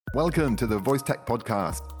Welcome to the Voice Tech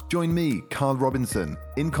Podcast. Join me, Carl Robinson,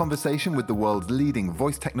 in conversation with the world's leading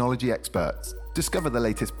voice technology experts. Discover the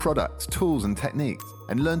latest products, tools, and techniques,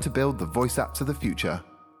 and learn to build the voice apps of the future.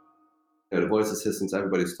 The voice assistants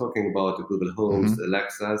everybody's talking about, the Google Homes, the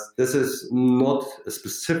Alexas. This is not a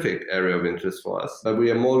specific area of interest for us, but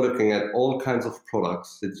we are more looking at all kinds of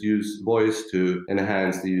products that use voice to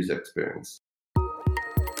enhance the user experience.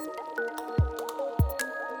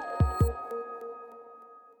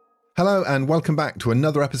 Hello and welcome back to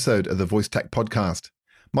another episode of the Voice Tech Podcast.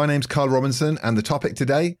 My name's Carl Robinson and the topic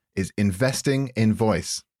today is investing in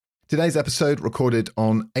voice. Today's episode, recorded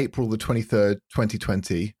on April the 23rd,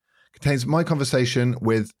 2020, contains my conversation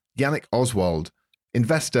with Yannick Oswald,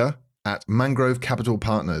 investor at Mangrove Capital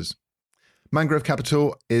Partners. Mangrove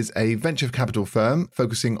Capital is a venture capital firm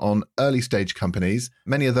focusing on early stage companies,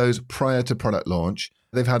 many of those prior to product launch.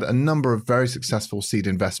 They've had a number of very successful seed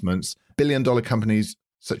investments, billion-dollar companies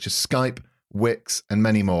such as Skype, Wix, and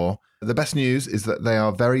many more. The best news is that they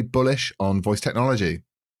are very bullish on voice technology.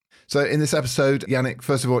 So in this episode, Yannick,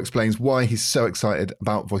 first of all, explains why he's so excited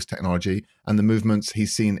about voice technology and the movements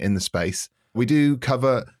he's seen in the space. We do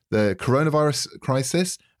cover the coronavirus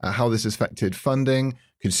crisis, how this has affected funding,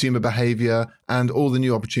 consumer behavior, and all the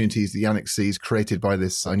new opportunities that Yannick sees created by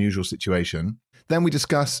this unusual situation. Then we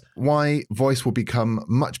discuss why voice will become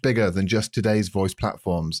much bigger than just today's voice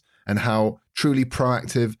platforms and how truly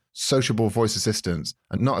proactive, sociable voice assistants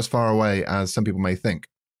are not as far away as some people may think.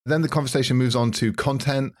 Then the conversation moves on to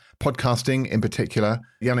content, podcasting in particular.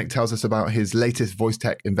 Yannick tells us about his latest voice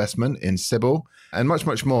tech investment in Sybil and much,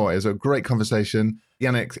 much more. It was a great conversation.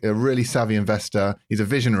 Yannick, a really savvy investor. He's a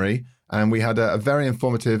visionary. And we had a very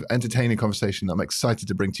informative, entertaining conversation that I'm excited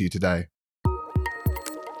to bring to you today.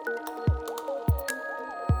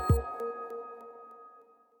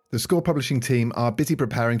 The Score Publishing team are busy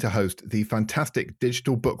preparing to host the fantastic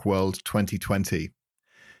Digital Book World 2020.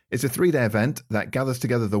 It's a 3-day event that gathers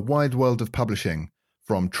together the wide world of publishing,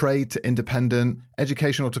 from trade to independent,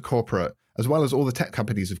 educational to corporate, as well as all the tech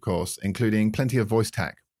companies, of course, including plenty of voice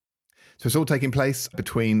tech. So it's all taking place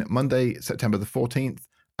between Monday, September the 14th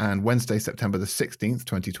and Wednesday, September the 16th,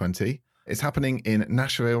 2020. It's happening in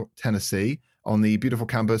Nashville, Tennessee, on the beautiful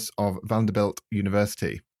campus of Vanderbilt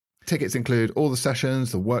University. Tickets include all the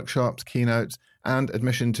sessions, the workshops, keynotes, and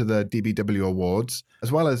admission to the DBW Awards,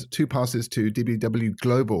 as well as 2 passes to DBW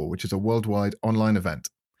Global, which is a worldwide online event.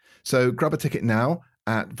 So grab a ticket now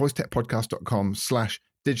at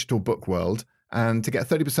voicetechpodcast.com/digitalbookworld. And to get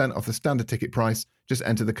 30% off the standard ticket price, just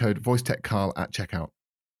enter the code VoiceTechCarl at checkout.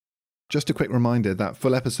 Just a quick reminder that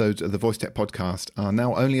full episodes of the Voice Tech Podcast are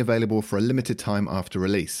now only available for a limited time after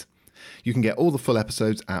release. You can get all the full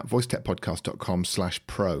episodes at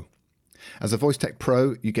voicetechpodcast.com/pro. As a Voice Tech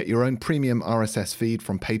Pro, you get your own premium RSS feed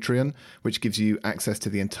from Patreon, which gives you access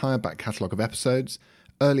to the entire back catalogue of episodes,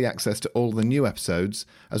 early access to all the new episodes,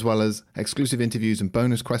 as well as exclusive interviews and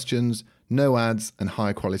bonus questions, no ads, and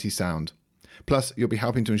high quality sound. Plus, you'll be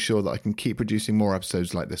helping to ensure that I can keep producing more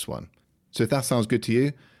episodes like this one. So if that sounds good to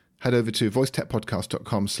you, head over to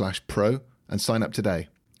voicetechpodcast.com/pro and sign up today.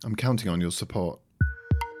 I'm counting on your support.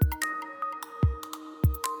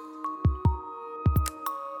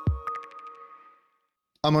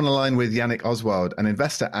 I'm on the line with Yannick Oswald, an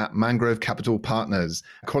investor at Mangrove Capital Partners,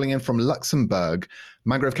 calling in from Luxembourg.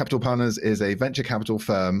 Mangrove Capital Partners is a venture capital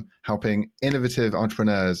firm helping innovative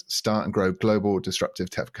entrepreneurs start and grow global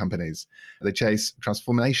disruptive tech companies. They chase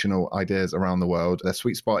transformational ideas around the world. Their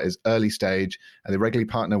sweet spot is early stage, and they regularly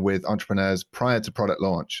partner with entrepreneurs prior to product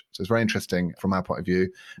launch. So it's very interesting from our point of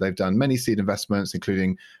view. They've done many seed investments,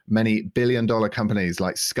 including many billion-dollar companies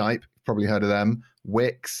like Skype, you've probably heard of them,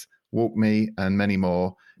 Wix, WalkMe, and many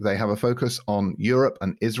more. They have a focus on Europe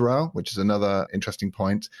and Israel, which is another interesting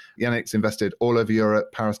point. Yannick's invested all over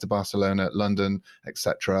Europe, Paris to Barcelona, London,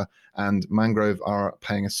 etc. And Mangrove are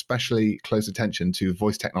paying especially close attention to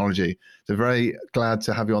voice technology. So very glad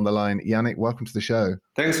to have you on the line. Yannick, welcome to the show.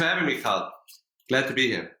 Thanks for having me, Carl. Glad to be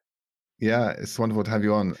here. Yeah, it's wonderful to have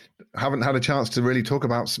you on. Haven't had a chance to really talk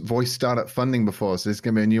about voice startup funding before, so this is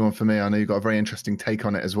going to be a new one for me. I know you've got a very interesting take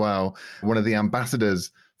on it as well. One of the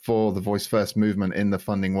ambassadors for the voice first movement in the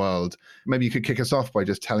funding world. Maybe you could kick us off by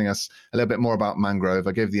just telling us a little bit more about Mangrove.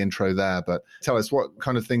 I gave the intro there, but tell us what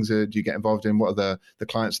kind of things do you get involved in? What are the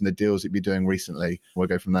clients and the deals that you've been doing recently? We'll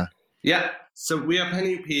go from there. Yeah, so we are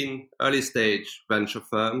pan-European early stage venture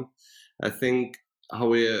firm. I think how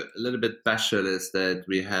we're a little bit special is that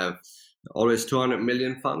we have always 200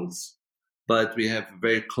 million funds, but we have a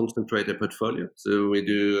very concentrated portfolio. So we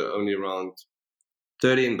do only around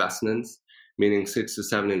 30 investments, meaning 6 to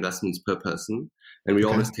 7 investments per person. And we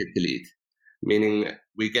always take the lead, meaning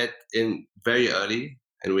we get in very early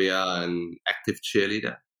and we are an active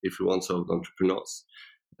cheerleader, if you want, so of entrepreneurs.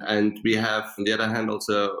 And we have, on the other hand,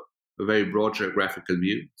 also a very broad geographical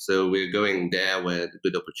view. So we're going there where the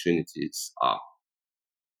good opportunities are.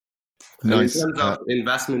 Nice. And in terms of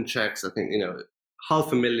investment checks, I think,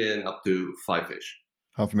 $500,000 up to 5-ish.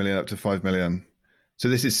 $500,000 up to 5 million. So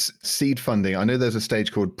this is seed funding. I know there's a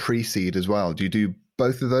stage called pre-seed as well. Do you do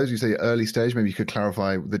both of those? You say early stage. Maybe you could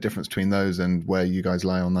clarify the difference between those and where you guys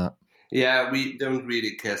lie on that. Yeah, we don't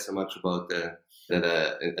really care so much about that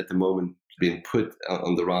at the moment being put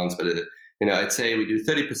on the rounds, but I'd say we do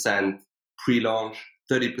 30% pre-launch,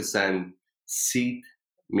 30% seed,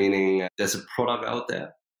 meaning there's a product out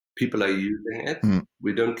there, people are using it.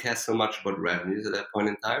 We don't care so much about revenues at that point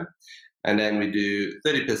in time, and then we do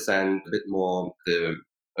 30%, a bit more the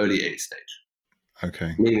early A stage.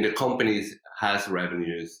 Okay, meaning the company has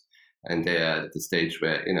revenues and they're at the stage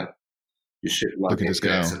where you should look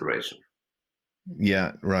into acceleration.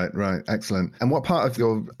 Yeah, right. Excellent. And what part of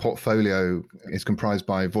your portfolio is comprised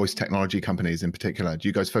by voice technology companies in particular? Do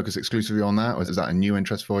you guys focus exclusively on that, or is that a new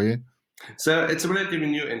interest for you? So it's a relatively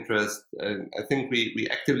new interest. I think we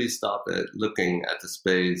actively started looking at the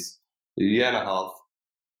space a year and a half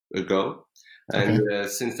ago. And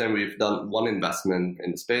since then, we've done one investment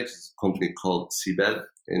in the space. It's a company called Sibel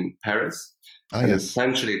in Paris. It's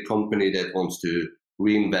essentially a company that wants to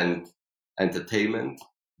reinvent entertainment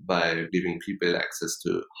by giving people access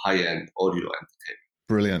to high-end audio entertainment.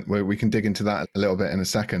 Brilliant. Well, we can dig into that a little bit in a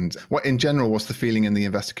second. In general, what's the feeling in the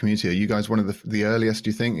investor community? Are you guys one of the earliest, do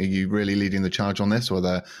you think? Are you really leading the charge on this, or are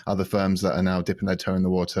there other firms that are now dipping their toe in the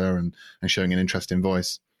water and showing an interest in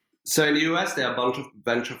voice? So in the US, there are a bunch of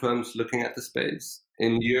venture firms looking at the space.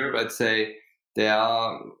 In Europe, I'd say there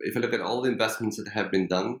are, if you look at all the investments that have been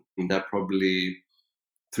done, there are probably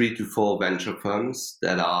 3 to 4 venture firms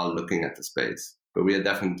that are looking at the space. But we are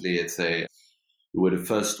definitely, I'd say, we were the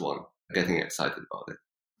first one getting excited about it.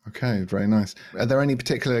 Okay, very nice. Are there any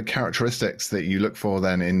particular characteristics that you look for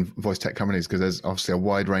then in voice tech companies? Because there's obviously a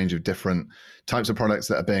wide range of different types of products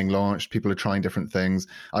that are being launched. People are trying different things.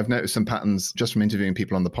 I've noticed some patterns just from interviewing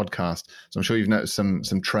people on the podcast. So I'm sure you've noticed some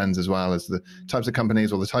trends as well as the types of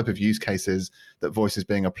companies or the type of use cases that voice is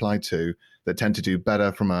being applied to that tend to do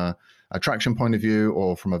better from a attraction point of view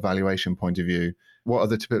or from a valuation point of view. What are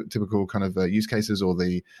the typical kind of use cases or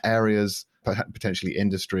the areas, potentially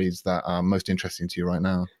industries, that are most interesting to you right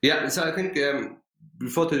now? Yeah, so I think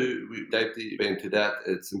before we dive deeper into that,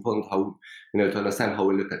 it's important how to understand how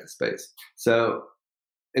we look at the space. So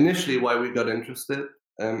initially, why we got interested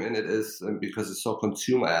in it is because we saw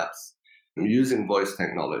consumer apps using voice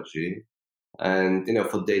technology and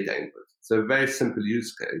for data input. So a very simple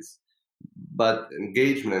use case, but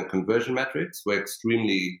engagement and conversion metrics were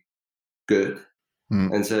extremely good.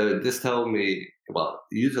 And so this told me, well,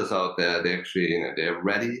 users out there, they actually, they're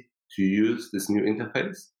ready to use this new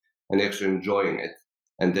interface and they're actually enjoying it.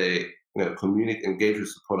 And they, engage with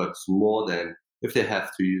the products more than if they have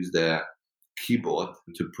to use their keyboard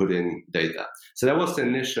to put in data. So that was the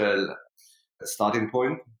initial starting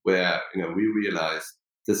point where, we realized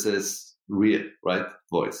this is real, right?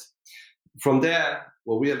 Voice. From there,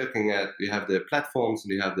 what we are looking at, we have the platforms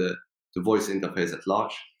and we have the voice interface at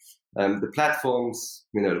large. The platforms,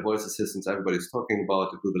 the voice assistants everybody's talking about,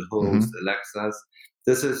 the Google Homes, the Alexas,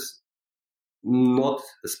 this is not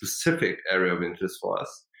a specific area of interest for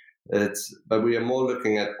us. But we are more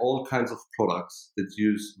looking at all kinds of products that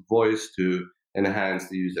use voice to enhance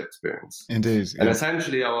the user experience. Indeed. And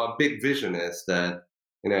essentially our big vision is that,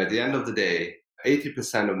 at the end of the day,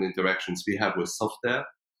 80% of the interactions we have with software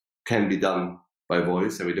can be done by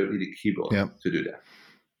voice, and we don't need a keyboard to do that.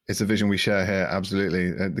 It's a vision we share here,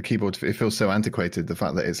 absolutely. The keyboard, it feels so antiquated, the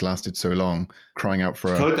fact that it's lasted so long, crying out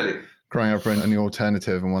for a new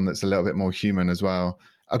alternative and one that's a little bit more human as well.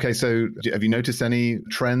 Okay, so have you noticed any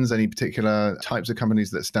trends, any particular types of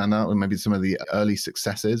companies that stand out, or maybe some of the early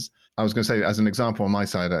successes? I was going to say, as an example on my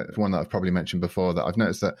side, one that I've probably mentioned before, that I've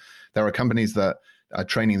noticed that there are companies that are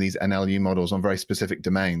training these NLU models on very specific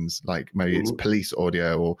domains, like maybe it's police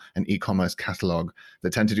audio or an e-commerce catalog,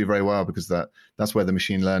 that tend to do very well because that's where the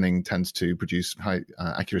machine learning tends to produce high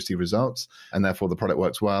accuracy results, and therefore the product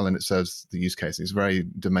works well and it serves the use case. It's very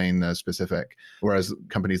domain specific. Whereas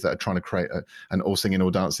companies that are trying to create an all singing,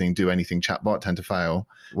 all dancing, do anything chatbot tend to fail.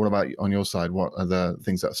 What about on your side? What are the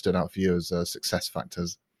things that stood out for you as success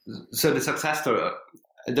factors? So the success story,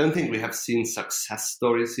 I don't think we have seen success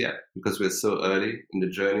stories yet because we're so early in the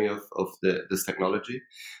journey of this technology.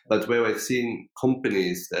 But where we've seen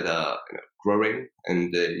companies that are growing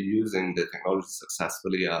and using the technology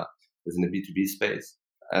successfully is in the B2B space.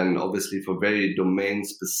 And obviously for very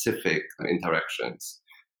domain-specific interactions.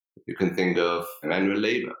 You can think of manual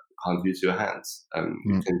labor. You can't use your hands.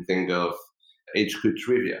 You can think of HQ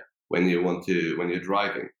trivia when you're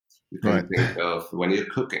driving. You can think of when you're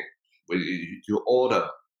cooking. When you order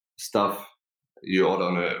stuff, you order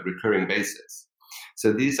on a recurring basis.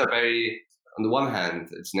 So these are on the one hand,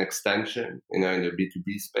 it's an extension, in the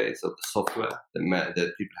B2B space of the software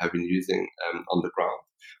that people have been using on the ground.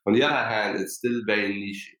 On the other hand, it's still very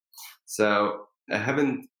niche. So I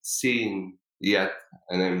haven't seen yet,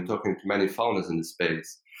 and I'm talking to many founders in the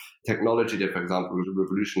space, technology that, for example,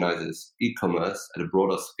 revolutionizes e-commerce at a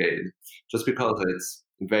broader scale, just because it's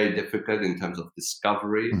very difficult in terms of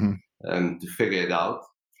discovery to figure it out.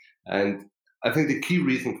 And I think the key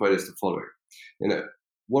reason for it is the following.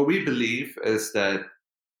 What we believe is that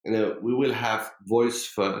we will have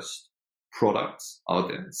voice-first products out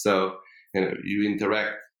there. So you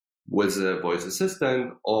interact with a voice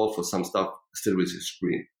assistant, or for some stuff still with your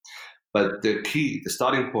screen. But the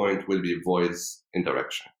starting point will be voice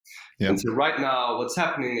interaction. Yeah. And so right now, what's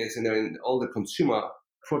happening is in all the consumer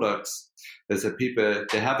products, there's people,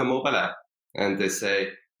 they have a mobile app, and they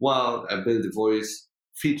say, well, I build a voice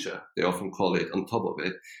feature, they often call it, on top of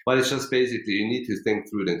it. But it's just basically you need to think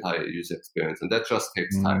through the entire user experience, and that just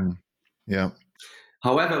takes time. Yeah.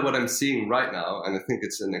 However, what I'm seeing right now, and I think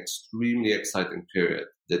it's an extremely exciting period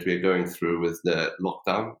that we're going through with the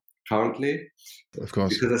lockdown currently, of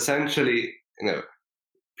course, because essentially,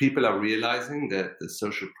 people are realizing that the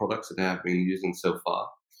social products that they have been using so far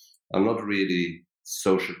are not really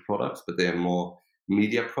social products, but they are more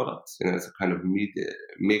media products. It's a kind of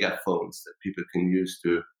megaphones that people can use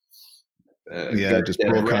to just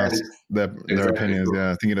broadcast their opinions.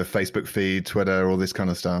 Yeah, thinking of Facebook feed, Twitter, all this kind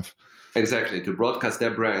of stuff. Exactly, to broadcast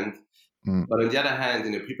their brand. But on the other hand,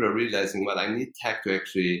 people are realizing, well, I need tech to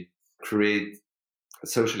actually create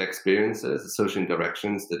social experiences, social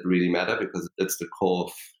interactions that really matter, because that's the core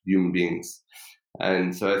of human beings.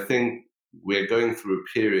 And so I think we're going through a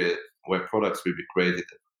period where products will be created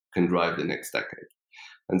that can drive the next decade.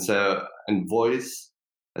 And voice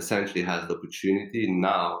essentially has the opportunity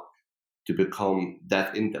now to become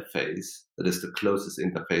that interface that is the closest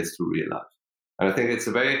interface to real life. And I think it's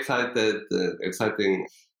a very exciting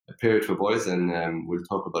period for voice, and we'll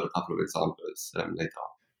talk about a couple of examples later on.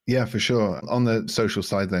 Yeah, for sure. On the social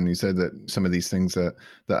side, then, you said that some of these things that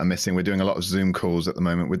are missing. We're doing a lot of Zoom calls at the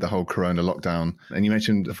moment with the whole Corona lockdown. And you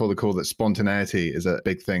mentioned before the call that spontaneity is a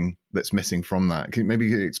big thing that's missing from that. Maybe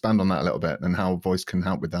you expand on that a little bit and how voice can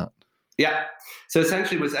help with that? Yeah. So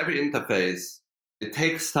essentially with every interface, it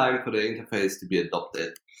takes time for the interface to be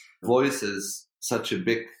adopted. Voice is such a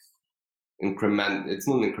big increment. It's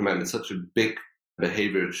not an increment, it's such a big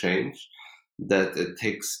behavioral change that it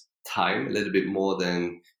takes time, a little bit more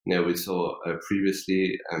than we saw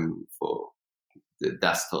previously for the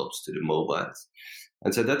desktops to the mobiles.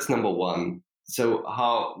 And so that's number one. So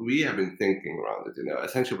how we have been thinking around it,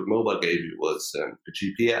 essentially what mobile gave you was a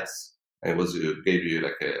GPS, and it gave you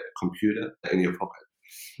like a computer in your pocket,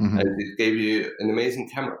 and it gave you an amazing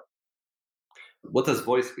camera. What does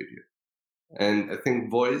voice give you? And I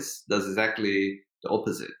think voice does exactly the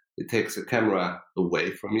opposite. It takes a camera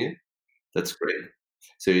away from you. That's great.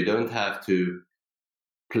 So you don't have to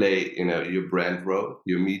play, your brand role,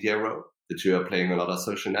 your media role that you are playing on other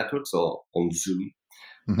social networks or on Zoom.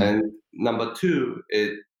 And number two,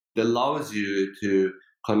 it allows you to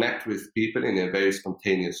connect with people in a very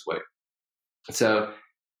spontaneous way. So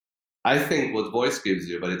I think what voice gives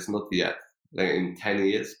you, but it's not yet, like in 10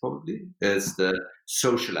 years probably, is the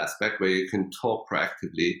social aspect where you can talk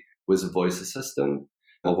proactively with a voice assistant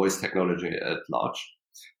or voice technology at large.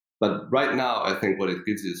 But right now, I think what it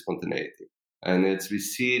gives you is spontaneity. And we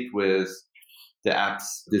see it with the apps,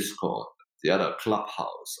 Discord, the other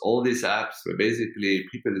Clubhouse, all these apps where basically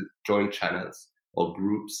people join channels or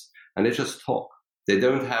groups and they just talk. They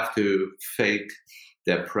don't have to fake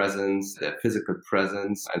their presence, their physical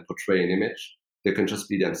presence, and portray an image. They can just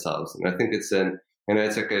be themselves. And I think it's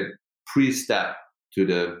like a pre-step to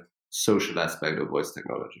the social aspect of voice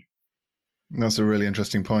technology. That's a really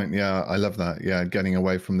interesting point. Yeah, I love that. Yeah, getting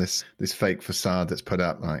away from this fake facade that's put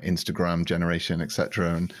up, like Instagram generation,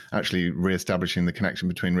 etc., and actually reestablishing the connection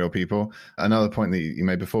between real people. Another point that you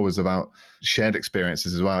made before was about shared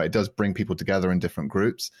experiences as well. It does bring people together in different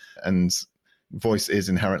groups, and voice is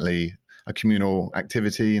inherently a communal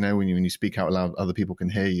activity. When you speak out loud, other people can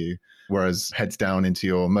hear you. Whereas heads down into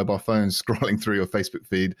your mobile phone, scrolling through your Facebook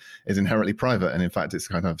feed is inherently private. And in fact, it's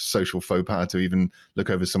kind of social faux pas to even look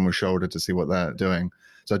over someone's shoulder to see what they're doing.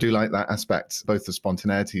 So I do like that aspect, both the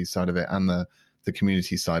spontaneity side of it and the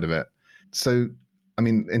community side of it. So I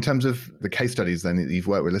mean, in terms of the case studies then that you've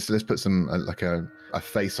worked with, let's put some like a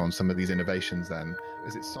face on some of these innovations then.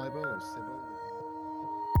 Is it Sybil or Sybil?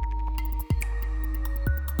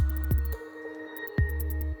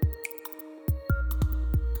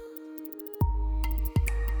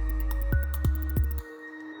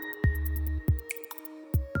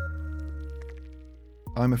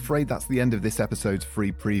 I'm afraid that's the end of this episode's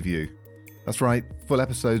free preview. That's right, full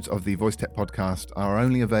episodes of the VoiceTech podcast are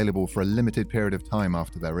only available for a limited period of time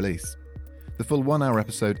after their release. The full 1-hour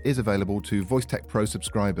episode is available to VoiceTech Pro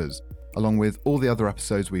subscribers, along with all the other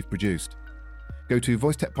episodes we've produced. Go to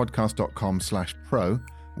voicetechpodcast.com/pro,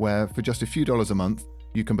 where for just a few dollars a month,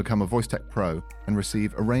 you can become a VoiceTech Pro and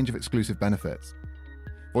receive a range of exclusive benefits.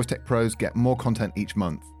 VoiceTech Pros get more content each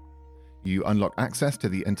month. You unlock access to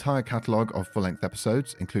the entire catalogue of full-length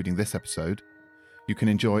episodes, including this episode. You can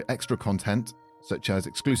enjoy extra content, such as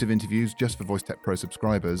exclusive interviews just for VoiceTech Pro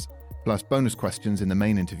subscribers, plus bonus questions in the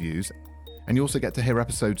main interviews. And you also get to hear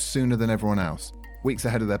episodes sooner than everyone else, weeks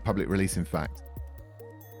ahead of their public release, in fact.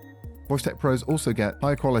 VoiceTech Pros also get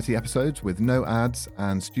higher quality episodes with no ads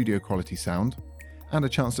and studio quality sound, and a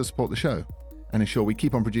chance to support the show, and ensure we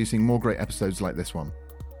keep on producing more great episodes like this one.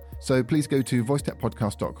 So please go to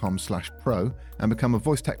voicetechpodcast.com/pro and become a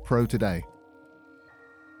VoiceTech Pro today.